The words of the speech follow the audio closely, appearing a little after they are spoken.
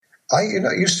I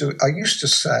used to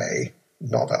say,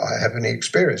 not that I have any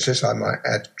experiences, I might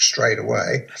add straight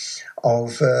away,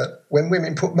 of when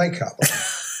women put makeup on.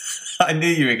 I knew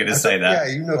you were going to say that.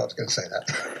 Yeah, you knew I was going to say that.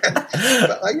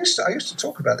 But I used to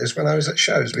talk about this when I was at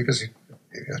shows because you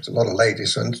had a lot of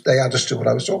ladies and they understood what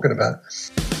I was talking about.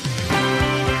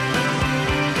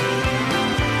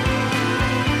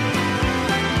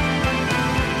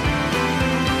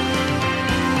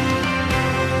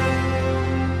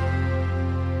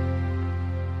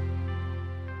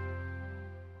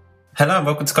 Hello and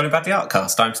welcome to Colin Bradley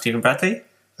Artcast. I'm Stephen Bradley.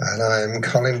 And I'm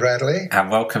Colin Bradley.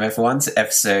 And welcome everyone to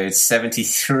episode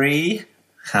 73.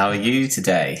 How are you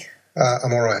today?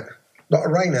 I'm all right. Lot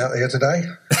of rain out here today.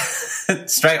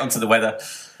 Straight onto the weather.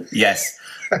 Yes.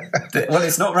 Well,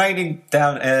 it's not raining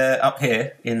down up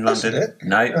here in London. Isn't it?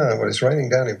 No. Oh, well, it's raining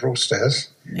down in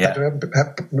Broadstairs. Yeah. Had to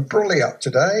have my brolly up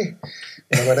today.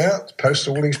 I went out to post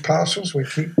all these parcels we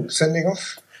keep sending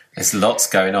off. There's lots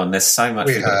going on. There's so much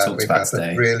we've got to talk about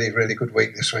today. We've had a really, really good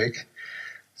week this week.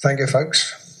 Thank you,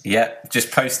 folks. Yeah, just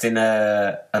posting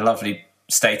a lovely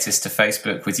status to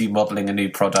Facebook with you modelling a new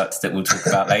product that we'll talk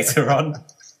about later on.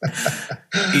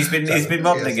 He's been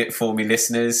modelling it for me,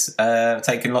 listeners,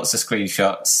 taking lots of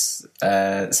screenshots.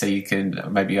 So you can,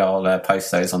 maybe I'll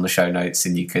post those on the show notes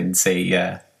and you can see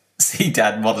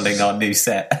Dad modelling our new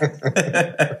set.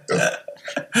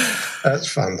 That's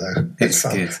fun, though. It's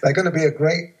fun. Good. They're going to be a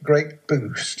great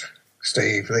boost,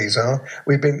 Steve. These are.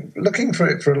 We've been looking for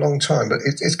it for a long time, but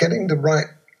it's getting the right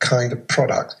kind of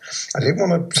product. I didn't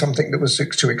want something that was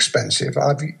too expensive.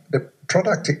 The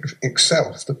product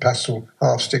itself, the pastel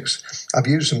half sticks, I've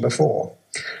used them before,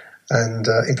 and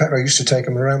in fact, I used to take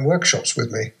them around workshops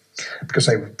with me because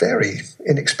they were very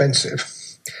inexpensive,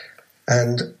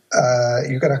 and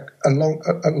you get a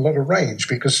lot of range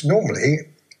because normally.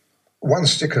 One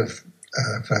stick of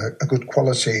a good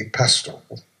quality pastel,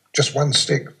 just one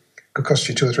stick, could cost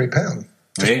you £2 or £3.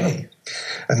 Really? One.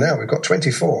 And now we've got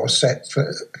 24 set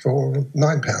for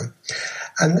 £9.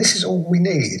 And this is all we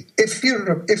need. If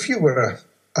you were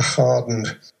a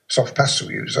hardened soft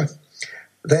pastel user,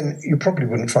 then you probably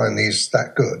wouldn't find these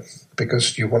that good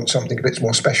because you want something a bit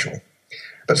more special.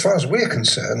 But as far as we're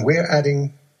concerned, we're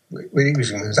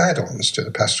using them as add-ons to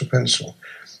the pastel pencil.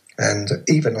 And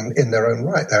even in their own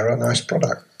right, they're a nice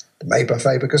product. Made by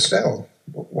Faber-Castell.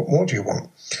 What more do you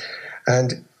want?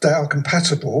 And they are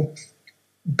compatible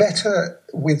better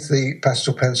with the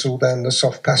pastel pencil than the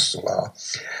soft pastel are.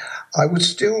 I would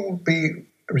still be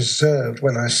reserved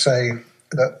when I say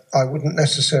that I wouldn't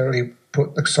necessarily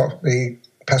put the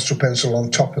pastel pencil on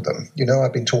top of them. You know,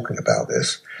 I've been talking about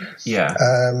this. Yeah.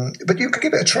 But you could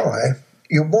give it a try.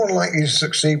 You're more likely to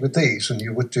succeed with these than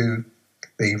you would do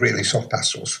the really soft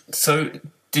pastels. So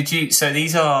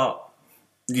these are,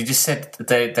 you just said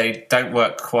they don't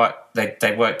work quite,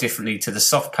 they work differently to the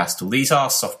soft pastel. These are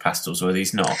soft pastels, or are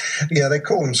these not? Yeah, they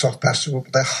call them soft pastels,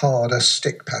 but they're harder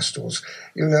stick pastels.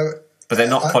 You know, but they're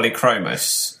not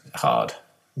polychromos hard.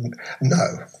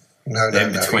 No.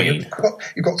 In between.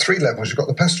 You've got three levels. You've got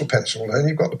the pastel pencil, then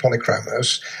you've got the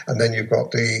polychromos, and then you've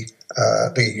got these,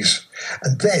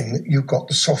 and then you've got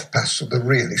the soft pastel, the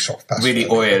really soft pastel, really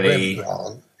oily.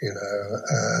 Rembrandt,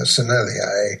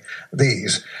 Sennelier,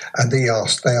 these, and they are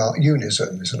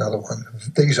Unison is another one.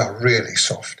 These are really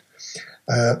soft,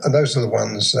 and those are the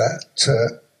ones that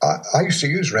I used to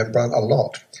use Rembrandt a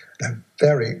lot. They're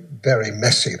very, very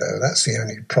messy, though. That's the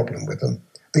only problem with them.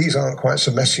 These aren't quite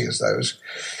so messy as those.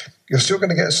 You're still going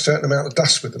to get a certain amount of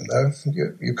dust with them, though.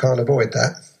 You can't avoid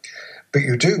that. But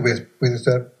you do with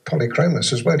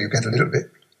polychromos as well. You get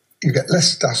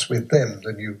less dust with them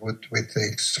than you would with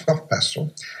the soft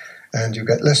pastel, and you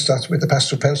get less dust with the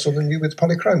pastel pencil than you with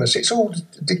polychromos. It's all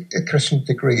decreasing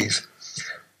degrees.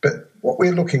 But what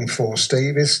we're looking for,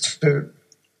 Steve, is to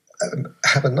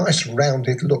have a nice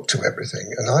rounded look to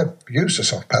everything. And I've used the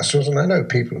soft pastels, and I know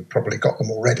people have probably got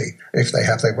them already. If they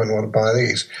have, they wouldn't want to buy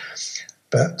these.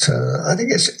 But I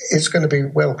think it's going to be a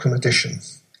welcome addition.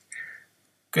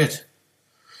 Good.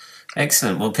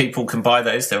 Excellent. Well, people can buy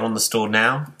those. They're on the store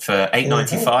now for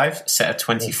 $8.95, set of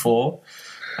 24.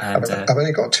 And, I've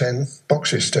only got 10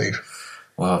 boxes, Steve.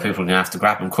 Well, people are going to have to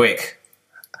grab them quick.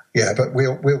 Yeah, but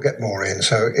we'll get more in.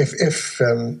 So if these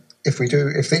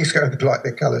go like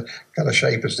the colour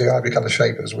shapers, the ivory colour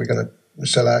shapers, we're going to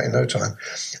sell out in no time.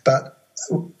 But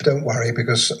don't worry,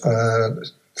 because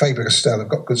Faber-Castell have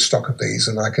got good stock of these,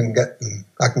 and I can get them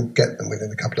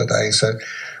within a couple of days. So we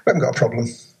haven't got a problem.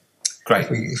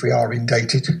 Great. If we are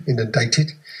inundated.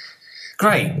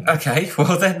 Great. Okay.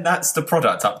 Well, then that's the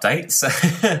product update. So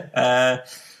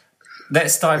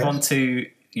let's dive on to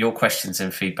your questions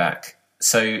and feedback.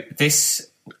 So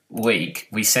this week,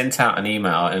 we sent out an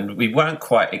email, and we weren't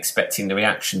quite expecting the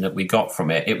reaction that we got from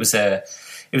it. It was a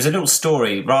little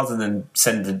story, rather than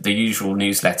send the usual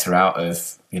newsletter out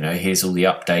of, here's all the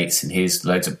updates and here's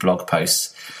loads of blog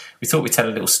posts. We thought we'd tell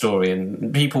a little story,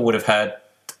 and people would have heard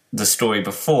the story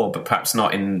before, but perhaps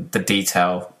not in the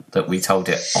detail that we told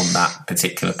it on that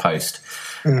particular post.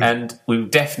 And we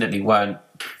definitely weren't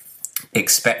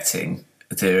expecting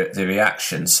the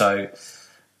reaction. So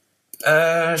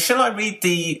shall I read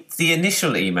the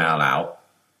initial email out?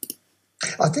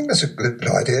 I think that's a good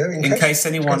idea. In case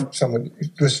someone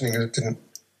listening who didn't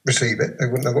receive it, they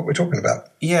wouldn't know what we're talking about.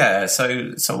 Yeah.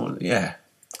 So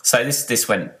this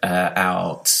went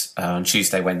out on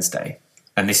Tuesday, Wednesday,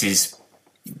 and this is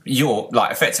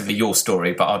effectively your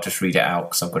story, but I'll just read it out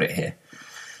because I've got it here.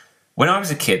 When I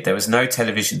was a kid, there was no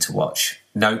television to watch,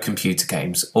 no computer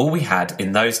games. All we had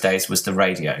in those days was the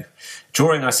radio.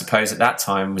 Drawing, I suppose, at that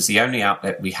time was the only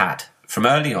outlet we had. From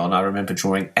early on, I remember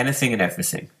drawing anything and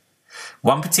everything.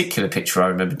 One particular picture I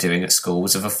remember doing at school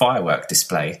was of a firework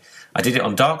display. I did it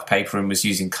on dark paper and was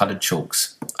using coloured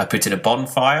chalks. I put in a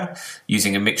bonfire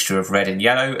using a mixture of red and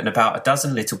yellow and about a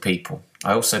dozen little people.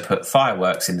 I also put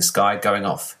fireworks in the sky going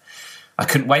off. I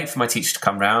couldn't wait for my teacher to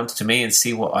come round to me and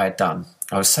see what I had done.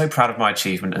 I was so proud of my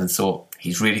achievement and thought,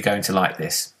 he's really going to like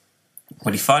this.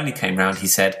 When he finally came round, he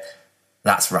said,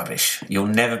 "That's rubbish. You'll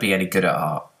never be any good at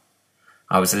art."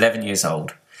 I was 11 years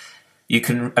old. You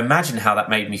can imagine how that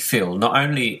made me feel.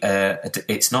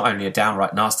 It's not only a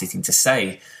downright nasty thing to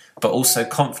say, but also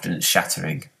confidence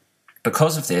shattering.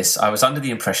 Because of this, I was under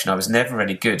the impression I was never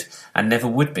any good and never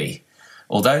would be.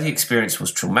 Although the experience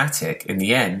was traumatic, in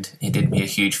the end, it did me a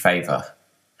huge favour.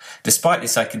 Despite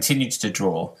this, I continued to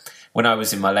draw. When I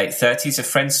was in my late 30s, a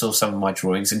friend saw some of my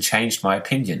drawings and changed my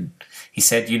opinion. He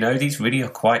said, "These really are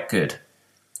quite good."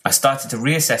 I started to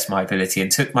reassess my ability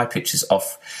and took my pictures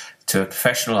off to a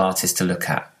professional artist to look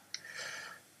at.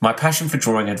 My passion for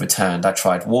drawing had returned. I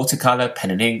tried watercolour,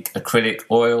 pen and ink, acrylic,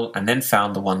 oil, and then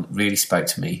found the one that really spoke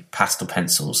to me, pastel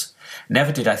pencils.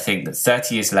 Never did I think that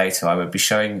 30 years later I would be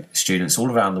showing students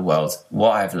all around the world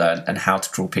what I have learned and how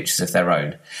to draw pictures of their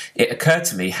own. It occurred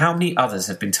to me how many others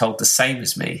have been told the same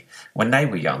as me when they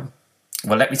were young.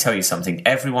 Well, let me tell you something.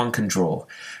 Everyone can draw.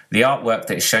 The artwork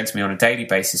that is shown to me on a daily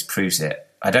basis proves it.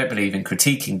 I don't believe in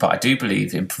critiquing, but I do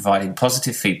believe in providing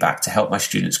positive feedback to help my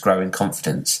students grow in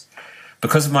confidence.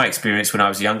 Because of my experience when I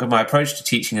was younger, my approach to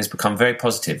teaching has become very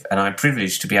positive, and I'm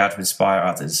privileged to be able to inspire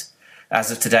others. As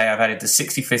of today, I've added the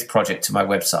 65th project to my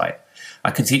website.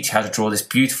 I can teach how to draw this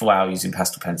beautiful owl using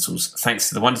pastel pencils. Thanks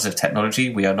to the wonders of technology,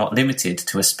 we are not limited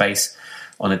to a space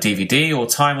on a DVD or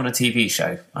time on a TV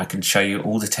show. I can show you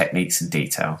all the techniques in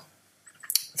detail.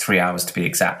 3 hours to be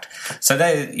exact. So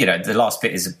there, the last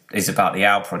bit is about the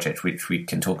OWL project, which we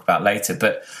can talk about later.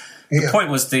 But the point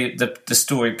was the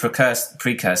story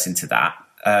precursing to that.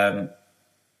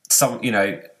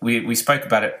 We spoke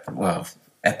about it. Well,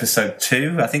 episode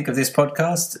 2, I think, of this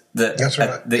podcast. That's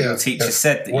right. That your teacher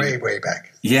said that way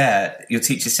back. Yeah, your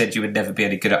teacher said you would never be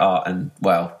any good at art, and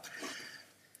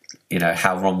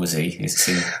how wrong was he? It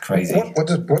seemed crazy. What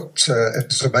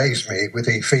has amazed me with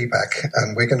the feedback,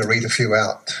 and we're going to read a few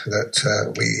out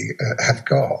that we have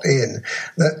got in,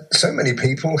 that so many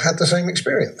people had the same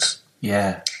experience.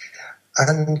 Yeah.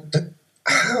 And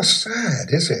how sad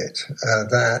is it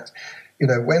that,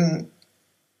 when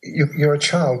you're a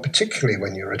child, particularly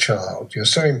when you're a child, you're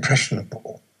so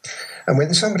impressionable. And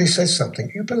when somebody says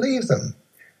something, you believe them.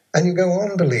 And you go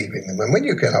on believing them. And when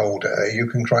you get older, you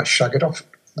can try to shrug it off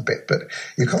a bit, but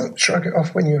you can't shrug it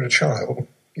off when you're a child.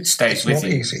 It stays with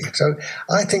you. It's not easy. So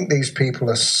I think these people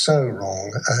are so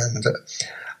wrong, and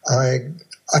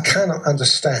I cannot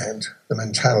understand the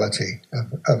mentality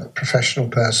of a professional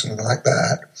person like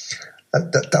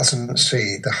that doesn't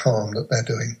see the harm that they're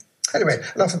doing. Anyway,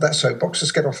 enough of that soapbox.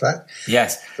 Let's get off that.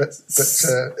 Yes. But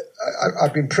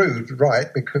I've been proved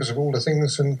right because of all the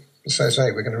things, and so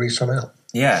we're going to read some out.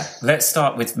 Yeah, let's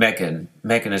start with Megan.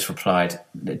 Megan has replied,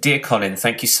 "Dear Colin,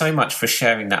 thank you so much for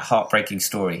sharing that heartbreaking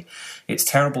story. It's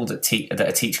terrible that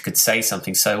a teacher could say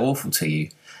something so awful to you.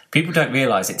 People don't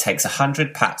realise it takes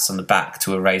 100 pats on the back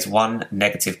to erase one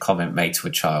negative comment made to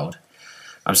a child.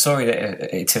 I'm sorry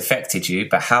that it affected you,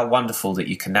 but how wonderful that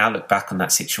you can now look back on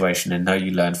that situation and know you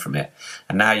learned from it.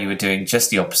 And now you are doing just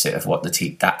the opposite of what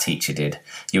that teacher did.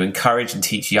 You encourage and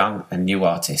teach young and new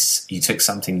artists. You took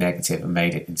something negative and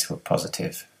made it into a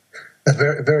positive."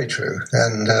 Very, very true.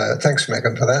 And thanks,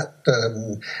 Megan, for that.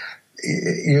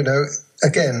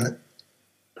 Again,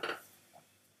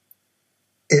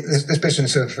 this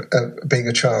business of being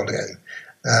a child again.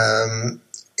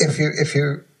 If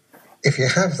you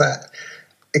have that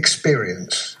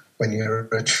experience when you're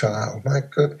a child. My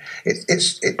God,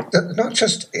 it not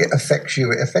just it affects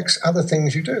you, it affects other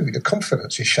things you do. The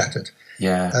confidence is shattered.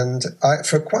 Yeah. And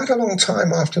for quite a long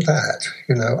time after that,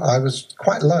 I was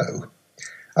quite low.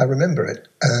 I remember it,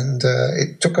 and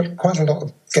it took quite a lot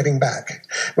of getting back.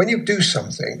 When you do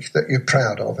something that you're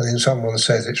proud of and then someone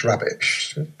says it's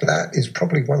rubbish, that is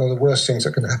probably one of the worst things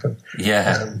that can happen.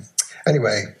 Yeah.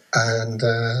 Anyway, and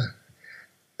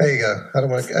there you go. I don't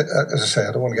want to, as I say,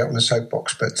 I don't want to get on the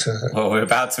soapbox, but well, we're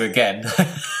about to again.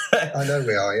 I know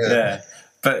we are. Yeah.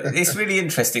 But it's really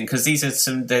interesting because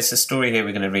there's a story here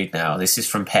we're going to read now. This is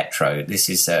from Petro. This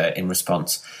is in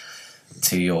response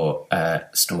to your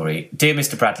story. Dear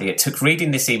Mr. Bradley, it took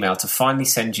reading this email to finally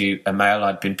send you a mail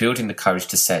I'd been building the courage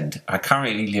to send. I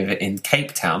currently live in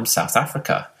Cape Town, South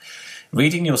Africa.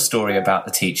 Reading your story about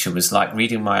the teacher was like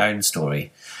reading my own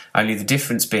story, only the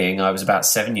difference being I was about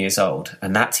 7 years old,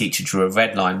 and that teacher drew a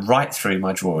red line right through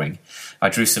my drawing. I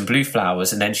drew some blue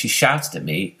flowers, and then she shouted at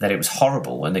me that it was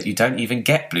horrible and that you don't even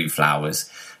get blue flowers,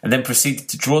 and then proceeded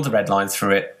to draw the red line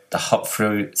through it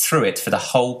for the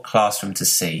whole classroom to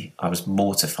see. I was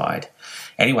mortified.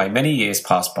 Anyway, many years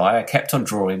passed by. I kept on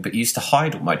drawing, but used to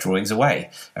hide all my drawings away,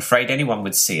 afraid anyone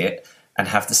would see it and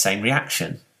have the same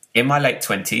reaction. In my late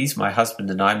 20s, my husband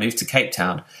and I moved to Cape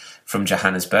Town from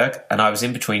Johannesburg, and I was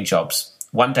in between jobs.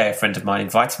 One day, a friend of mine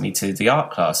invited me to the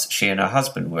art class she and her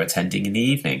husband were attending in the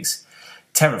evenings.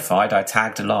 Terrified, I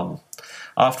tagged along.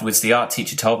 Afterwards, the art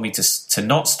teacher told me to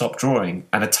not stop drawing,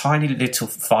 and a tiny little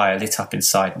fire lit up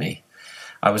inside me.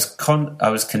 I was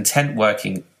content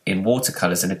working in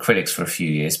watercolours and acrylics for a few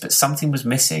years, but something was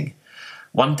missing.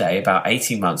 One day, about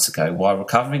 18 months ago, while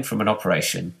recovering from an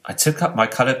operation, I took up my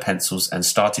coloured pencils and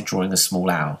started drawing a small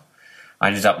owl. I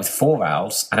ended up with 4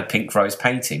 owls and a pink rose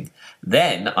painting.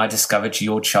 Then I discovered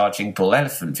your charging bull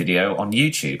elephant video on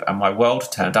YouTube, and my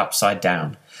world turned upside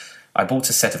down. I bought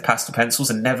a set of pastel pencils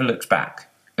and never looked back.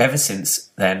 Ever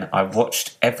since then, I've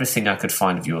watched everything I could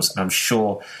find of yours, and I'm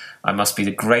sure I must be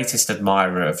the greatest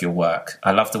admirer of your work.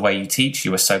 I love the way you teach.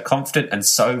 You are so confident and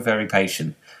so very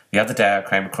patient. The other day I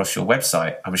came across your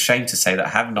website. I'm ashamed to say that I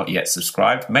have not yet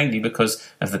subscribed, mainly because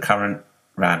of the current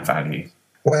RAND value.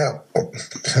 Well,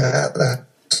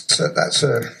 that's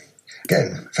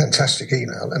again, fantastic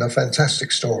email and a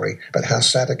fantastic story, but how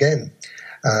sad again.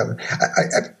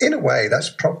 In a way, that's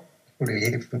probably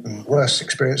even worse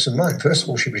experience than mine. First of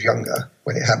all, she was younger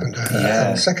when it happened to her. Yeah.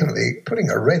 And secondly, putting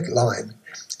a red line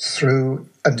through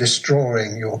and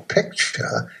destroying your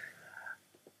picture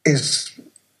is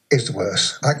the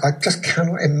worst. I just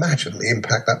cannot imagine the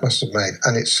impact that must have made.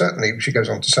 And it's certainly, Petra goes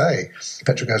on to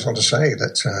say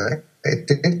that it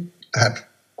did have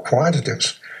quite a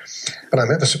difference. But I'm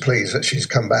ever so pleased that she's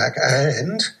come back.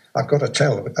 And I've got to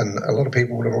tell, and a lot of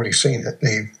people would have already seen it,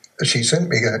 she sent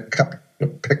me a couple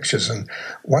of pictures, and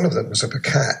one of them was of a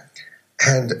cat.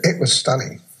 And it was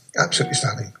stunning, absolutely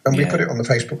stunning. And we put it on the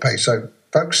Facebook page. So,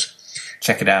 folks,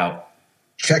 check it out.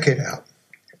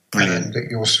 Brilliant. And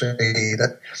you'll see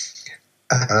that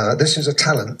this is a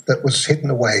talent that was hidden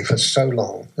away for so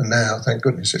long, and now, thank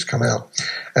goodness, it's come out.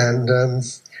 And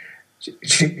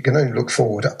she can only look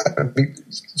forward.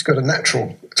 It's got a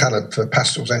natural talent for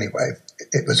pastels anyway.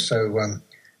 It was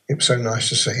so nice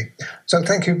to see. So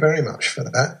thank you very much for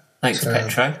that. Thanks,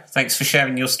 Petro. Thanks for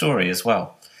sharing your story as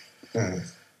well.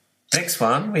 Next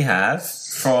one we have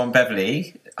from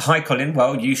Beverly. Hi, Colin.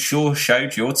 Well, you sure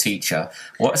showed your teacher.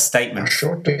 What a statement. I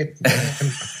sure did.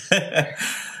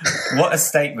 What a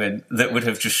statement that would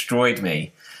have destroyed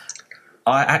me.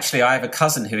 I have a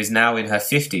cousin who is now in her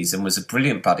 50s and was a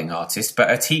brilliant budding artist, but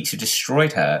her teacher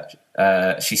destroyed her.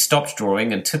 She stopped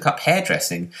drawing and took up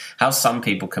hairdressing. How some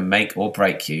people can make or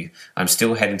break you. I'm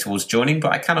still heading towards joining,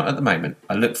 but I cannot at the moment.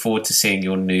 I look forward to seeing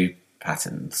your new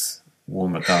patterns.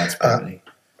 Warm regards, Beverly.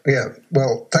 Yeah,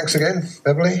 well, thanks again,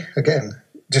 Beverly. Again,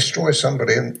 destroy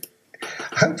somebody, and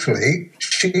hopefully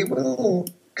she will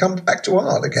come back to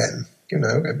art again. You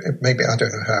know, maybe, I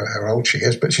don't know how old she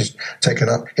is, but she's taken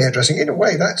up hairdressing. In a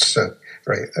way, that's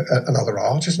another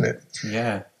art, isn't it?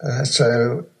 Yeah.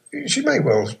 So she may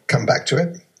well come back to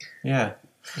it. Yeah.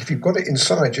 If you've got it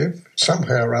inside you,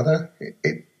 somehow or other,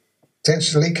 it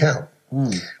tends to leak out.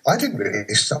 I didn't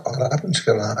really start up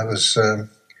until I was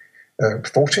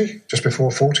 40, just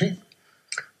before 40.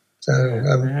 So,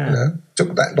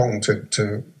 took that long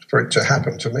for it to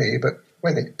happen to me, but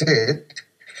when it did...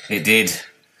 It did.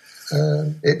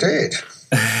 It did.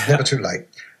 Never too late.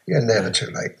 Yeah, never too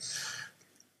late.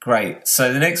 Great.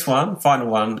 So the next one, final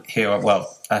one here,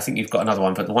 well, I think you've got another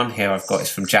one, but the one here I've got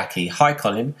is from Jackie. Hi,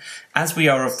 Colin. As we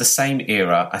are of the same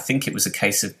era, I think it was a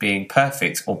case of being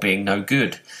perfect or being no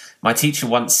good. My teacher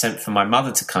once sent for my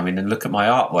mother to come in and look at my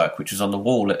artwork, which was on the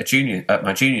wall at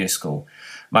my junior school.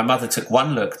 My mother took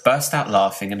one look, burst out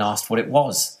laughing, and asked what it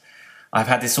was. I've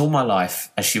had this all my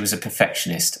life, as she was a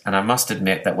perfectionist, and I must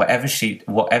admit that whatever she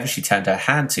turned her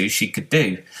hand to, she could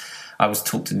do. I was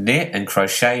taught to knit and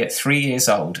crochet at 3 years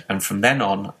old, and from then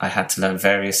on I had to learn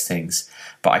various things.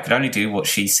 But I could only do what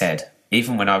she said.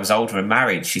 Even when I was older and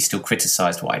married, she still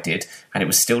criticised what I did, and it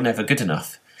was still never good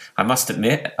enough. I must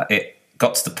admit, it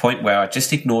got to the point where I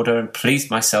just ignored her and pleased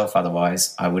myself,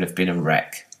 otherwise I would have been a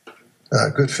wreck.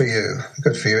 Good for you.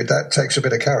 Good for you. That takes a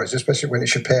bit of courage, especially when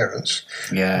it's your parents.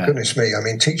 Yeah. Goodness me. I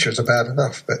mean, teachers are bad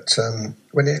enough, but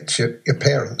when it's your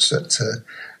parents that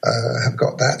have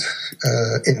got that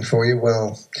in for you,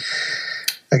 well,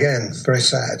 again, very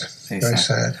sad. Very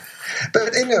sad.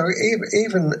 But, you know,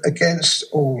 even against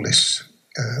all this,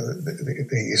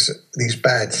 these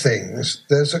bad things,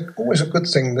 there's always a good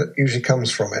thing that usually comes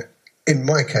from it. In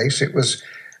my case, it was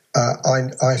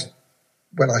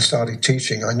when I started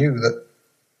teaching, I knew that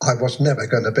I was never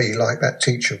going to be like that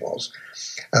teacher was.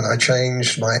 And I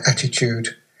changed my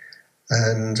attitude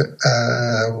and,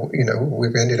 you know,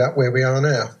 we've ended up where we are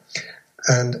now.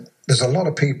 And there's a lot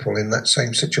of people in that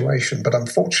same situation, but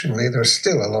unfortunately there are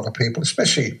still a lot of people,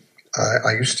 especially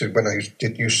I used to, when I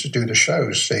used to do the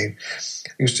shows, I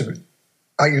used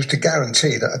to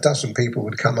guarantee that a dozen people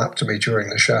would come up to me during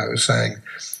the show saying,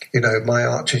 you know, my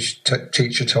art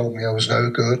teacher told me I was no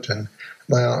good and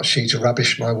my art sheets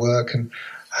rubbish my work. And,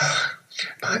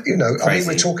 you know, Crazy. I mean,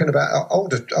 we're talking about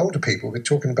older people. We're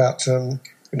talking about, you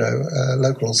know,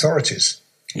 local authorities,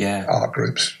 art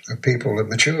groups, people of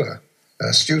mature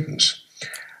students.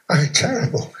 I mean,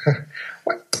 terrible.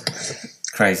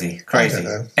 Crazy. I don't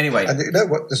know. Anyway. And you know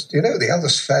what? You know, the other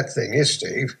sad thing is,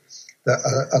 Steve, that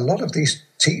a lot of these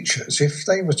teachers, if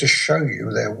they were to show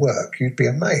you their work, you'd be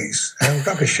amazed how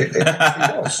rubbish it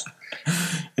actually was.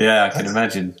 Yeah, I can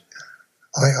imagine.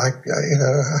 I you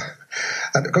know,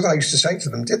 and because I used to say to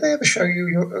them, did they ever show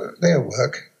you their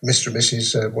work, Mr. and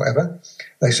Mrs. Whatever?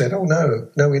 They said, oh,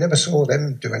 no, we never saw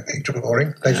them do any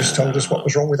drawing. They just told us what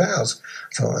was wrong with ours.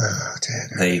 I thought, oh, dear.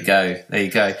 There you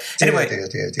go. Anyway,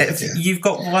 dear. You've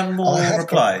got one more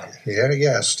reply. Here,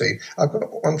 yeah, Steve. I've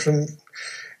got one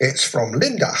it's from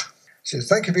Linda. She says,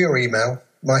 thank you for your email.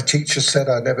 My teacher said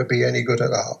I'd never be any good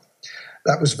at art.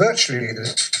 That was virtually the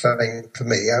same for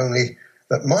me, only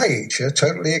that my teacher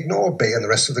totally ignored me and the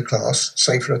rest of the class,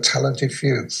 save for a talented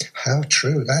few. How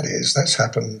true that is. That's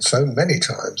happened so many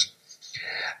times.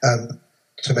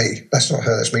 To me, that's not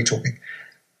her, that's me talking.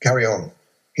 Carry on.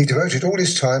 He devoted all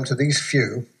his time to these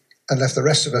few and left the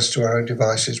rest of us to our own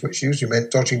devices, which usually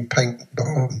meant dodging paint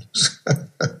bombs.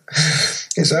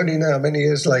 It's only now, many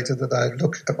years later, that I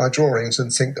look at my drawings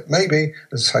and think that maybe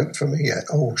there's hope for me yet.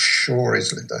 Oh, sure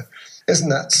is, Linda. Isn't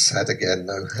that sad again,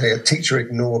 though? Hey, a teacher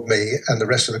ignored me and the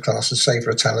rest of the class and save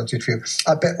for a talented few.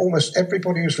 I bet almost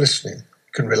everybody who's listening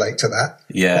can relate to that.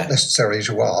 Yeah. Not necessarily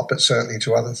to art, but certainly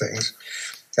to other things.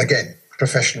 Again,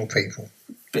 professional people,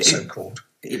 so-called.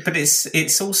 But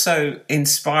it's also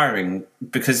inspiring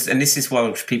because, and this is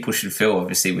what people should feel,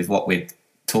 obviously, with what we're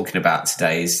talking about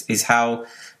today, is how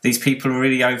these people are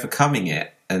really overcoming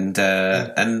it, and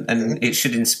it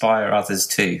should inspire others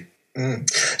too. Do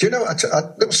you know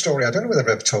a little story? I don't know whether I've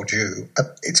ever told you.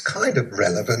 It's kind of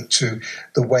relevant to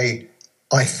the way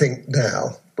I think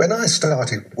now. When I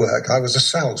started work, I was a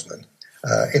salesman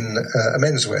in a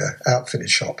menswear outfitted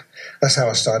shop. That's how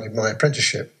I started my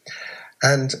apprenticeship.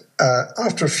 And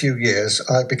after a few years,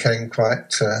 I became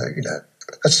quite,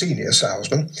 a senior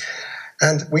salesman.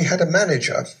 And we had a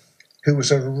manager who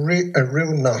was a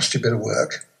real nasty bit of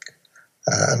work.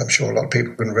 And I'm sure a lot of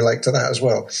people can relate to that as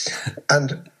well.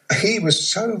 And he was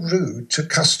so rude to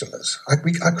customers. I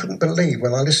couldn't believe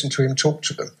when I listened to him talk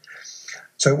to them.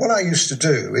 So what I used to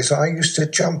do is I used to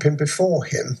jump in before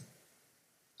him,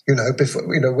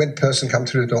 when person come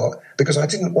through the door, because I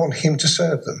didn't want him to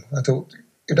serve them. I thought,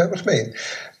 you know what I mean?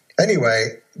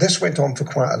 Anyway, this went on for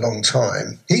quite a long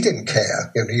time. He didn't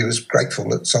care. He was grateful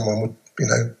that someone would,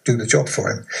 do the job for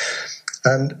him.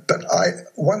 But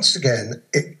once again,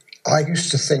 I used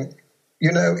to think,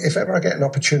 if ever I get an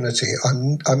opportunity,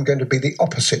 I'm going to be the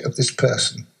opposite of this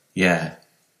person. Yeah.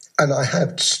 And I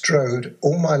have strode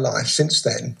all my life since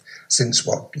then,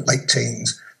 late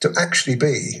teens, to actually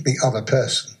be the other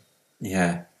person.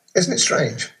 Yeah. Isn't it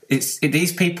strange?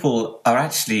 These people are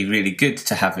actually really good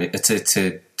to have it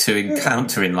to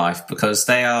encounter in life because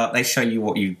they show you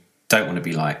what you don't want to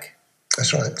be like.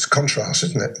 That's right. It's contrast,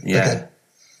 isn't it? Yeah. Again.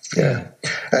 Yeah.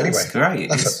 Anyway, that's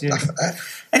great. Enough of that.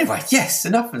 Anyway, yes,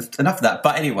 enough of that.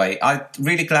 But anyway, I'm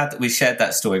really glad that we shared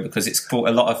that story because it's brought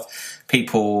a lot of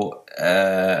people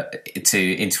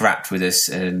to interact with us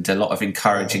and a lot of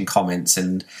encouraging comments,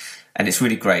 and it's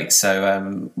really great.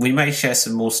 So we may share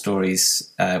some more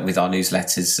stories with our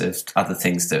newsletters of other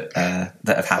things that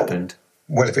have happened.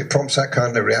 Well, if it prompts that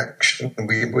kind of reaction,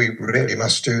 we really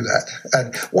must do that.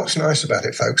 And what's nice about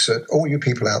it, folks, that all you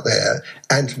people out there,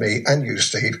 and me, and you,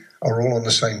 Steve, are all on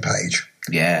the same page.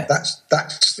 Yeah.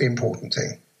 That's the important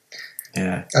thing.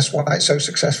 Yeah. That's why it's so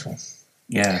successful.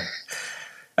 Yeah.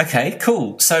 Okay,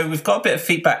 cool. So we've got a bit of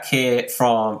feedback here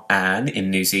from Anne in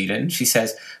New Zealand. She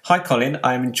says, "Hi Colin,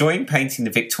 I am enjoying painting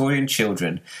the Victorian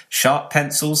children. Sharp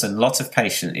pencils and a lot of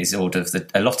patience is the order of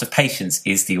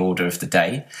the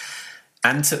day.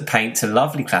 And to paint to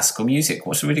lovely classical music."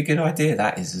 What's a really good idea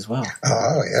that is as well.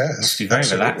 Oh, yes. Must be very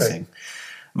relaxing.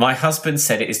 "My husband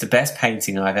said it is the best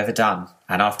painting I've ever done.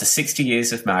 And after 60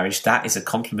 years of marriage, that is a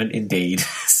compliment indeed."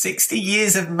 60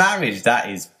 years of marriage,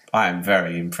 I am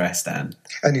very impressed, Anne.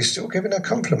 And you're still giving her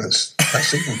compliments.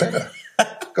 That's even better.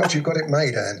 God, you've got it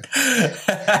made, Anne.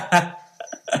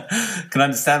 Can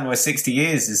understand why 60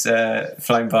 years is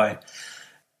flown by.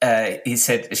 She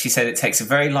said it takes a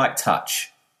very light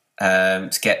touch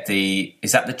to get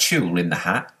is that the tulle in the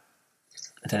hat?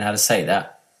 I don't know how to say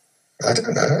that. I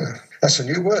don't know. That's a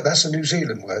new word. That's a New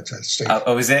Zealand word, Steve.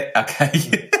 Oh, is it?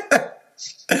 Okay.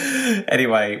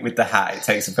 Anyway, with the hat, it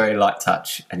takes a very light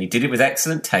touch. And you did it with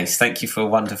excellent taste. Thank you for a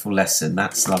wonderful lesson.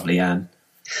 That's lovely, Anne.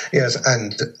 Yes,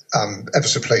 and I'm ever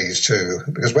so pleased too,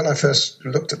 because when I first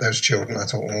looked at those children, I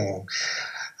thought,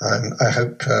 I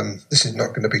hope this is not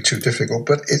going to be too difficult,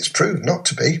 but it's proved not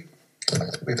to be.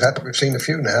 We've seen a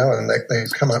few now, and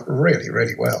they've come up really,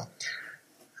 really well.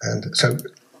 And so,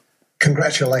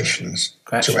 congratulations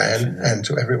to Anne and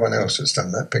to everyone else that's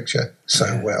done that picture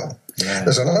so well. Yeah.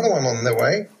 There's another one on the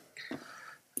way,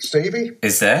 Stevie.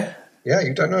 Is there? Yeah,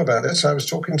 you don't know about this. I was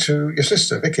talking to your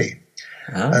sister, Vicky,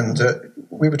 and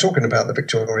we were talking about the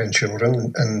Victorian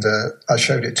children, and I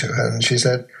showed it to her, and she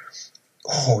said,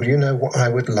 "Oh, you know what I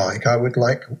would like? I would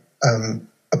like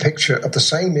a picture of the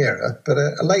same era, but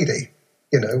a lady,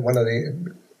 one of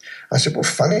the..." I said, "Well,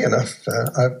 funny enough,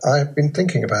 I've been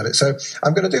thinking about it, so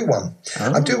I'm going to do one.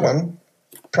 Oh. I'll do one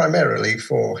primarily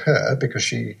for her because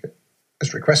she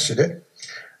has requested it,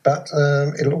 but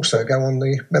it'll also go on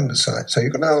the members' site. So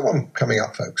you've got another one coming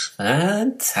up, folks."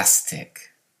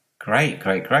 Fantastic. Great.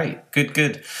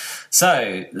 Good.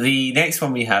 So the next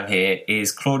one we have here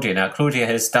is Claudia. Now, Claudia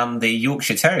has done the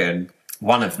Yorkshire Terrier, and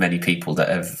one of many people that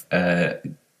have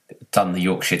done the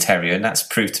Yorkshire Terrier, and that's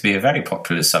proved to be a very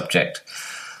popular subject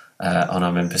on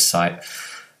our members' site.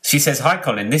 She says, "Hi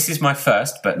Colin, this is my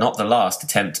first but not the last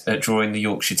attempt at drawing the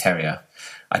Yorkshire Terrier.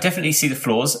 I definitely see the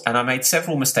flaws, and I made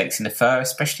several mistakes in the fur,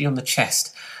 especially on the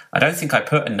chest. I don't think I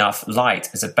put enough light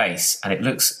as a base, and it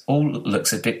looks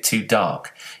a bit too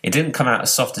dark. It didn't come out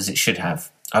as soft as it should have.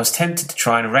 I was tempted to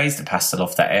try and erase the pastel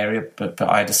off that area, but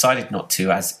I decided not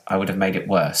to, as I would have made it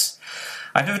worse.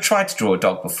 I've never tried to draw a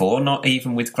dog before, not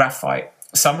even with graphite.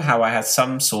 Somehow I had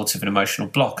some sort of an emotional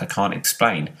block I can't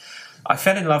explain. I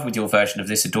fell in love with your version of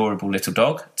this adorable little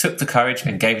dog, took the courage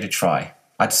and gave it a try.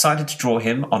 I decided to draw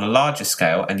him on a larger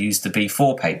scale and used the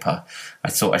B4 paper. I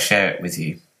thought I'd share it with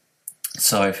you.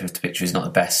 Sorry if the picture is not the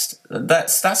best.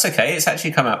 That's okay. It's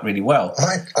actually come out really well."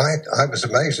 I was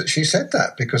amazed that she said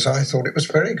that because I thought it was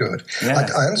very good. Yeah.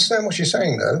 I understand what she's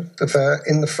saying, though. The fur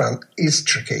in the front is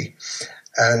tricky.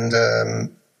 And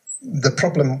the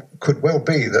problem could well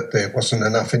be that there wasn't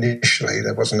enough initially.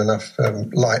 There wasn't enough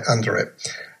light under it.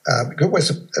 Always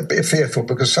a bit fearful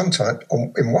because sometimes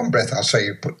in one breath I'll say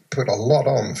you put a lot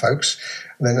on, folks.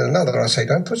 And then in another I say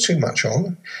don't put too much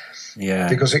on. Yeah,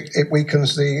 because it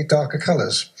weakens the darker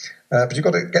colours. But you've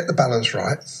got to get the balance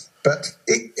right. But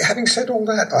having said all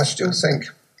that, I still think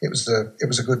it was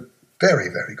a good, very,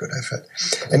 very good effort.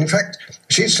 And in fact,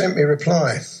 she sent me a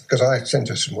reply because I sent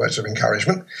her some words of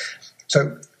encouragement.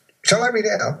 So shall I read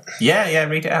it out? Yeah,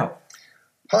 read it out.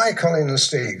 "Hi, Colin and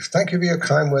Steve. Thank you for your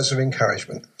kind words of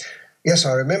encouragement. Yes,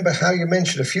 I remember how you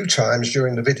mentioned a few times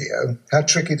during the video how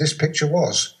tricky this picture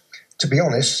was. To be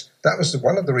honest, that was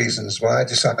one of the reasons why I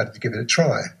decided to give it a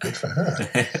try. Good for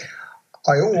her.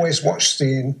 I always watch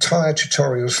the entire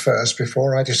tutorials first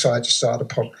before I decide to start a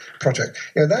project.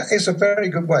 That is a very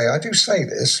good way. I do say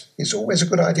this. It's always a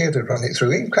good idea to run it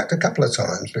through, in fact, a couple of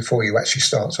times before you actually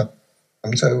start something.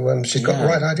 So she's got the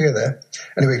right idea there.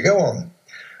 Anyway, go on.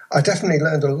 I definitely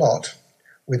learned a lot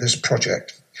with this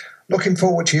project. Looking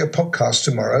forward to your podcast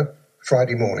tomorrow,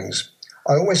 Friday mornings.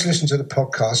 I always listen to the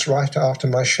podcast right after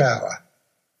my shower."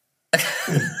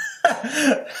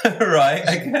 Right,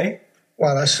 okay.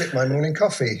 While I sip my morning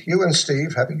coffee. You and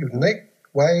Steve have a unique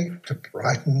way to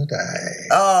brighten the day.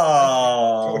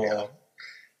 Oh,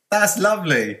 that's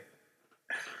lovely.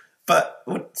 But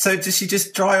so does she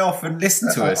just dry off and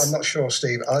listen to us? I'm not sure,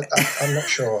 Steve. I'm not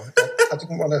sure. I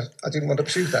didn't want to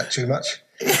pursue that too much.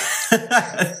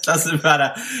 It doesn't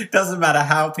matter. It doesn't matter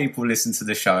how people listen to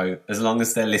the show, as long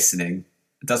as they're listening.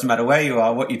 It doesn't matter where you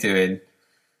are, what you're doing.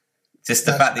 Just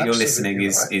the fact that you're listening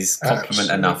is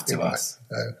compliment enough to us.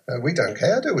 We don't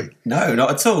care, do we? No,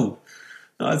 not at all.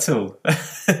 Not at all.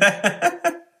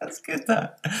 That's good,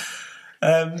 that.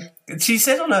 She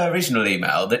said on her original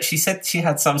email that she said she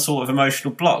had some sort of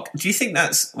emotional block. Do you think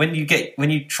that's when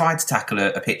you try to tackle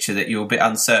a picture that you're a bit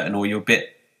uncertain or you're a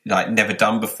bit like never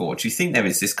done before? Do you think there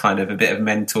is this kind of a bit of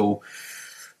mental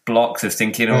blocks of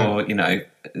thinking, or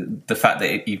the fact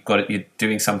that you're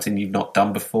doing something you've not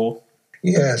done before?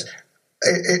 Yes,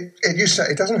 it used to.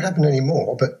 It doesn't happen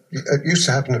anymore, but it used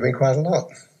to happen to me quite a lot.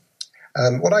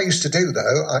 What I used to do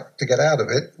though, to get out of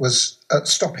it, was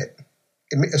stop it.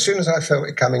 As soon as I felt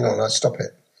it coming on, I'd stop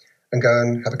it and go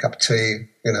and have a cup of tea,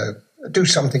 do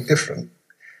something different,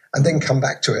 and then come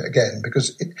back to it again.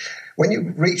 Because when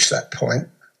you reach that point,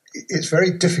 it's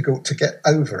very difficult to get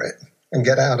over it and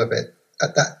get out of it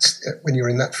when you're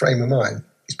in that frame of mind.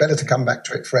 It's better to come back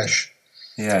to it fresh.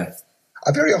 Yeah.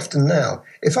 I very often now,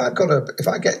 if I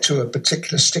get to a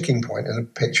particular sticking point in a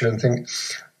picture and think,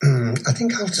 I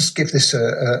think I'll just give this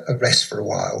a rest for a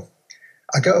while.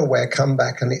 I go away, come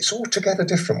back, and it's altogether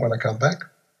different when I come back.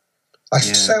 I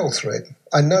sail through it.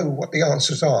 I know what the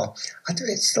answers are.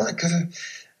 It's like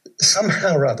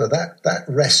somehow or other that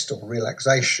rest or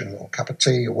relaxation or cup of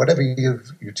tea or whatever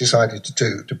you've decided to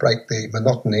do to break the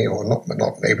monotony, or not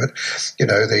monotony, but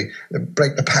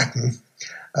break the pattern,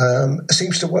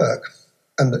 seems to work,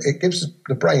 and it gives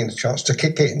the brain a chance to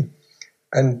kick in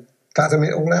and fathom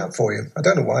it all out for you. I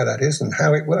don't know why that is and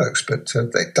how it works, but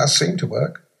it does seem to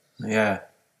work. Yeah,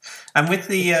 and with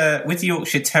the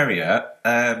Yorkshire Terrier,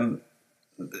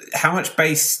 how much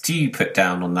base do you put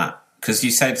down on that? Because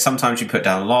you said sometimes you put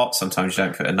down a lot, sometimes you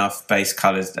don't put enough base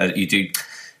colours. You do.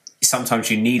 Sometimes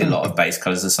you need a lot of base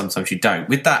colours, and sometimes you don't.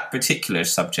 With that particular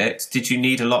subject, did you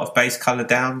need a lot of base colour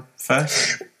down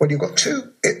first? Well, you've got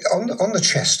two on the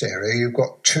chest area. You've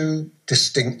got two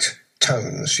distinct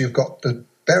tones. You've got the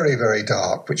very, very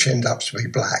dark, which ends up to be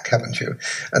black, haven't you?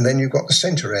 And then you've got the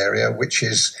centre area, which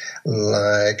is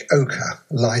like ochre,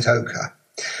 light ochre.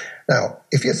 Now,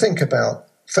 if you think about,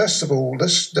 first of all,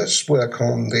 let's work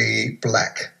on the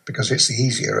black, because it's the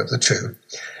easier of the two.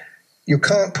 You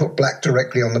can't put black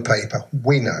directly on the paper.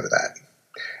 We know that.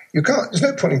 You can't. There's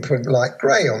no point in putting light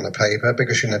grey on the paper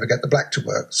because you never get the black to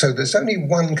work. So there's only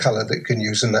one colour that you can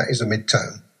use, and that is a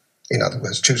mid-tone. In other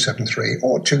words, 273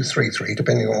 or 233,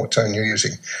 depending on what tone you're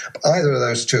using. But either of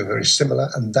those two are very similar,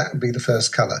 and that would be the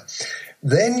first colour.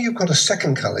 Then you've got a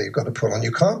second colour you've got to put on.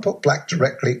 You can't put black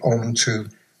directly onto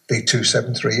the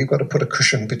 273. You've got to put a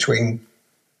cushion between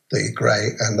the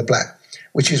grey and the black,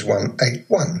 which is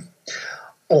 181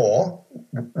 or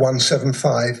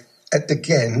 175,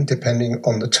 again, depending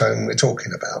on the tone we're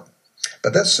talking about.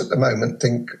 But that's at the moment,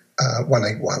 think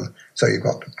 181. So you've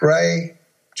got the grey,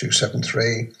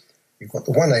 273, you've got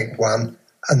the 181,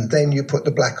 and then you put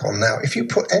the black on. Now, if you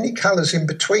put any colours in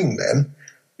between them,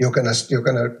 you're going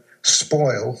to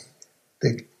spoil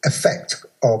the effect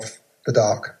of the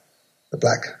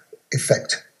black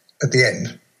effect at the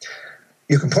end.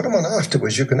 You can put them on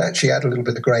afterwards. You can actually add a little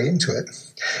bit of grey into it.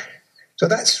 So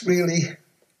that's really...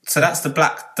 So that's the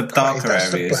black, the darker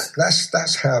that's areas. The black.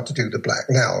 That's how to do the black.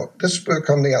 Now, let's work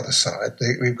on the other side.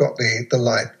 We've got the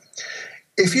light.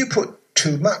 If you put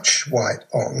too much white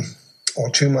on, or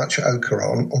too much ochre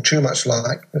on, or too much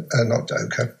light, not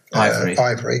ochre,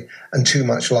 ivory, and too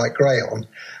much light grey on,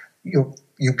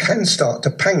 you can start to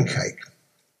pancake.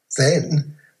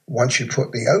 Then, once you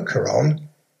put the ochre on,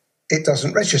 it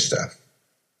doesn't register.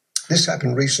 This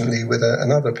happened recently with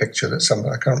another picture that somebody,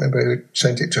 I can't remember who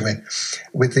sent it to me,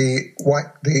 with the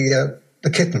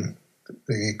kitten,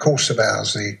 the course of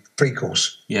ours, the free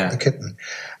course, the kitten.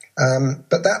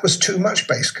 But that was too much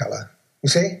base colour. You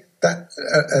see, that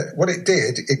what it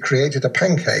did, it created a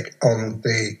pancake on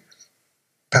the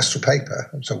pastel paper.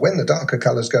 So when the darker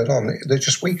colours go on, they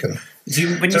just weaken.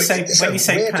 When you say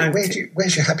pancake,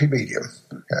 where's your happy medium?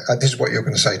 This is what you're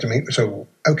going to say to me. So,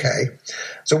 okay.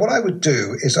 So what I would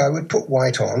do is I would put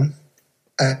white on,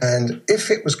 and if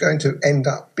it was going to end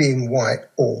up being white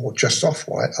or just off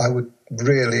white, I would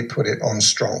really put it on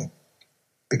strong,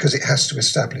 because it has to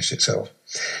establish itself.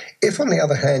 If, on the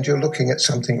other hand, you're looking at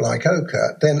something like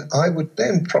ochre, then I would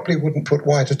probably wouldn't put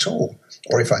white at all.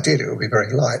 or if I did, it would be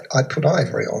very light, I'd put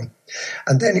ivory on.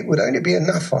 And then it would only be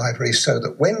enough ivory so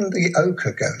that when the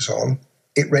ochre goes on,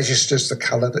 it registers the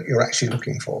colour that you're actually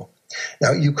looking for.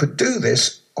 Now, you could do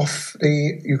this on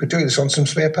some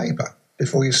spare paper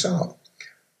before you start.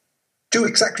 Do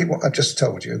exactly what I've just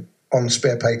told you on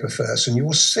spare paper first, and you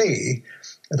will see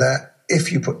that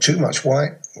if you put too much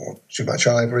white or too much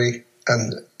ivory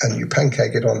and you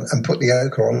pancake it on and put the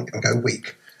ochre on, it'll go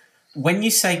weak. When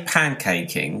you say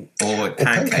pancaking or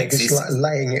pancakes, it's like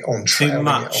laying it on, too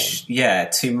much. Yeah,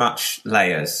 too much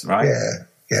layers, right?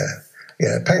 Yeah.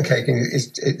 Pancaking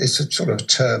is a sort of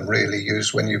term really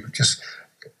used when you just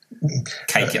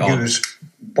cake it on, use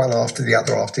one after the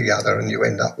other, and you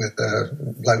end up with a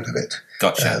load of it.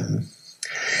 Gotcha.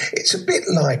 It's a bit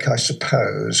like, I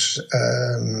suppose.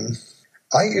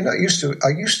 I used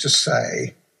to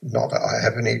say, not that I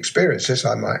have any experiences,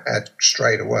 I might add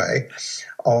straight away,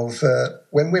 of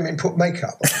when women put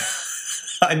makeup on.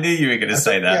 I knew you were going to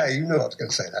say that. Yeah, you knew I was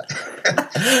going to say that.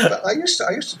 But I used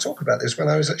to talk about this when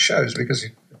I was at shows, because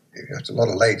you had a lot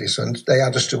of ladies and they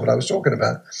understood what I was talking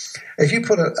about. If you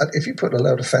put a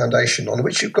load of foundation on,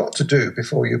 which you've got to do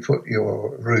before you put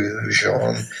your rouge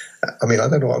on, I mean, I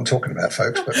don't know what I'm talking about,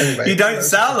 folks, but anyway. You don't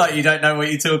sound like you don't know what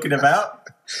you're talking about.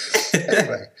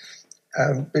 Anyway,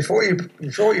 before you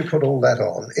put all that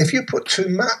on, if you put too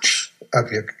much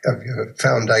of your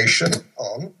foundation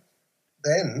on,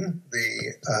 then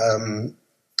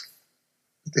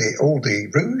all the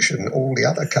rouge and all the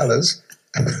other colours.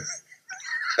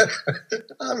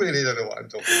 I really don't know what I'm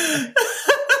talking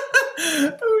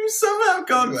about. We've somehow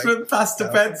gone from pastel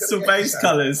pencil base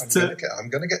colours to. I'm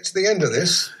going to get to the end of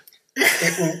this.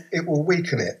 It will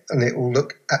weaken it, and it will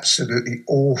look absolutely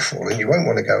awful, and you won't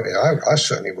want to go in. I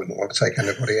certainly wouldn't want to take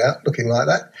anybody out looking like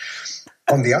that.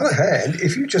 On the other hand,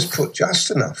 if you just put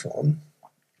just enough on,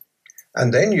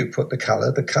 and then you put the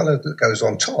colour that goes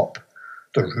on top,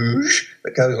 the rouge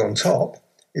that goes on top,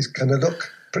 is going to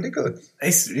look pretty good.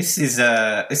 This is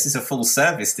a full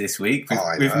service this week.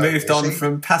 We've moved on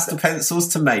from pastel pencils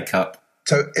to makeup.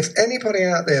 So if anybody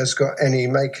out there has got any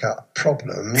makeup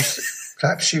problems,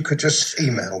 perhaps you could just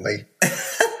email me.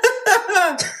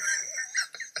 Not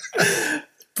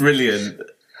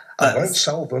I won't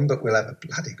solve them, but we'll have a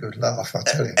bloody good laugh, I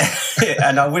tell you.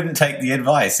 And I wouldn't take the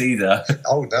advice either.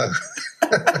 Oh, no.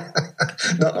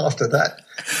 Not after that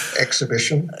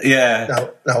exhibition. Yeah.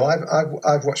 No,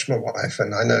 I've watched my wife,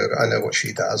 and I know what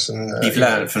she does. And you've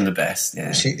learned from the best,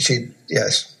 yeah.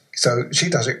 Yes. So she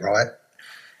does it right.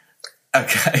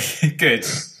 Okay, good.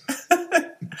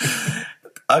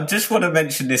 I just want to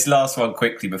mention this last one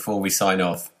quickly before we sign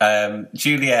off.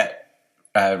 Juliet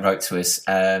wrote to us,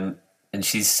 and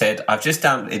she said,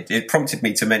 it prompted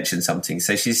me to mention something.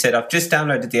 So she said, I've just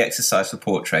downloaded the exercise for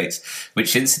portraits,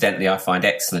 which incidentally I find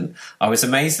excellent. I was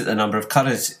amazed at the number of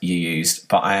colours you used,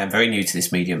 but I am very new to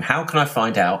this medium. How can I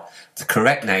find out the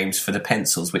correct names for the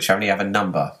pencils, which only have a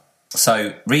number?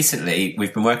 So recently,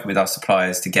 we've been working with our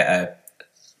suppliers to get a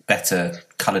better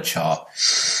colour chart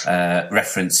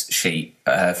reference sheet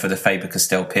for the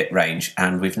Faber-Castell Pitt range,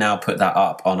 and we've now put that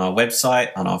up on our website,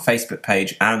 on our Facebook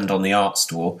page, and on the art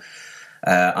store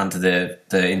under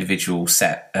the individual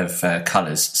set of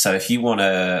colours. So if you want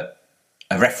a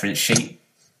reference sheet,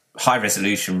 high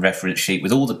resolution reference sheet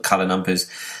with all the colour numbers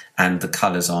and the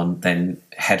colours on, then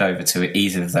head over to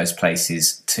either of those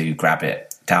places to grab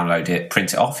it, download it,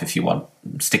 print it off if you want,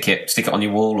 stick it on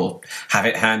your wall, or have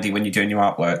it handy when you're doing your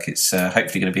artwork. It's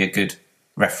hopefully going to be a good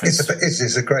reference.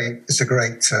 It's a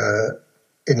great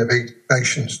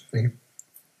innovation.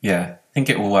 Yeah, I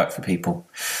think it will work for people.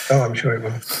 Oh, I'm sure it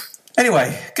will.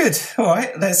 Anyway, good. All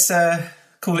right, let's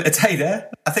call it a day there.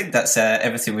 I think that's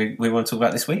everything we want to talk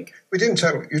about this week. You didn't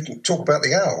talk about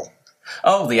the owl.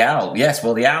 Oh, the owl. Yes,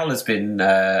 well, the owl has been...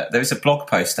 there is a blog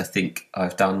post I think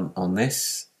I've done on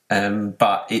this.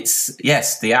 But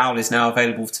the owl is now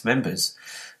available to members.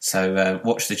 So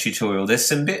watch the tutorial. There's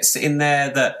some bits in there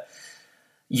that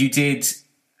you did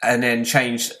and then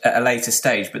changed at a later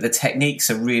stage, but the techniques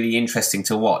are really interesting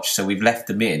to watch. So we've left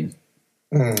them in.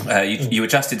 You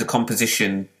adjusted the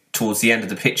composition towards the end of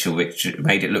the picture, which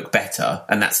made it look better,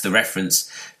 and that's the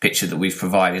reference picture that we've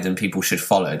provided, and people should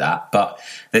follow that. But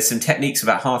there's some techniques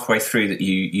about halfway through that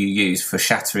you use for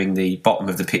shattering the bottom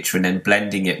of the picture and then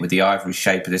blending it with the ivory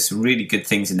shaper. There's some really good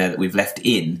things in there that we've left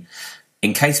in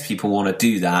case people want to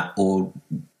do that, or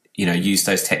use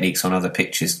those techniques on other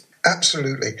pictures.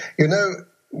 Absolutely.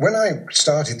 When I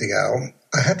started the owl,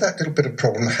 I had that little bit of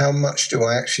problem. How much do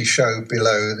I actually show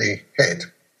below the head?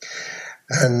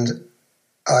 And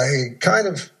I kind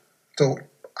of thought,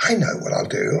 I know what I'll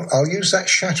do. I'll use that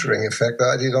shattering effect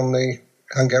that I did on the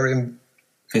Hungarian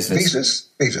Fizzlers.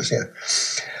 Visas, yeah.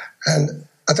 And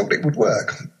I thought it would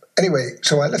work. Anyway,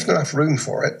 so I left enough room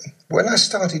for it. When I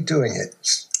started doing it,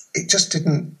 it just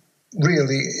didn't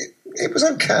really... It was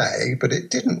okay, but it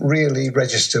didn't really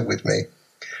register with me.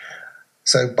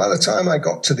 So by the time I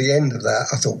got to the end of that,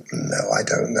 I thought, no, I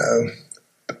don't know.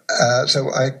 So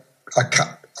I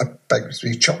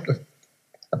basically chopped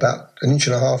about 1.5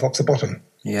 inches off the bottom.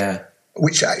 Yeah.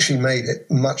 Which actually made it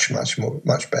much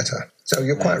better. So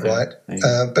you're quite right.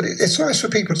 But it's nice for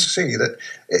people to see that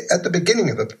at the beginning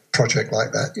of a project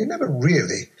like that, you never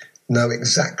really know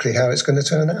exactly how it's going to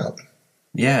turn out.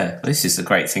 Yeah, this is the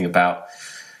great thing about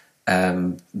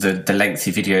the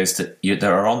lengthy videos that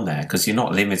are on there, because you're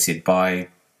not limited by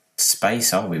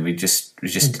space, are we? We just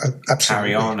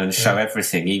carry on and show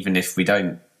everything, even if you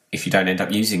don't end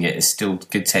up using it. It's still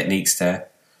good techniques there.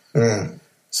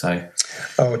 So,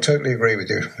 I would totally agree with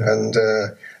you, and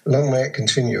long may it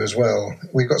continue as well.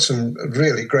 We've got some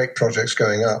really great projects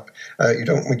going up. You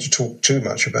don't want me to talk too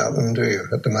much about them, do you,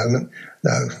 at the moment?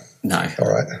 No.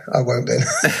 All right, I won't then.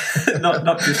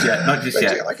 not just yet. Not just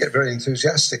yet. I get very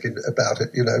enthusiastic about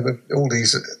it, with all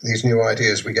these new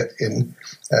ideas we get in,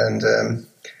 and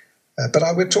but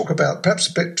I would talk about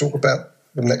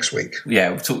them next week. Yeah,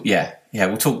 we'll talk. Yeah,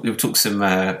 we'll talk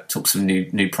some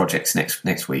new projects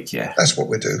next week. Yeah, that's what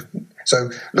we'll do.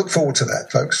 So look forward to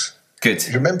that, folks. Good.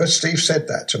 Remember, Steve said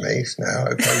that to me. Now,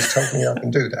 okay, he's told me I can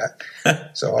do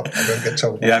that, so I don't get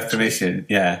told. You have permission.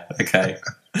 Yeah. Okay.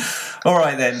 All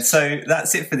right then. So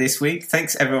that's it for this week.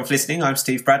 Thanks everyone for listening. I'm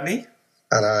Steve Bradley,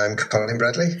 and I'm Colin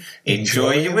Bradley.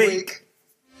 Enjoy your week.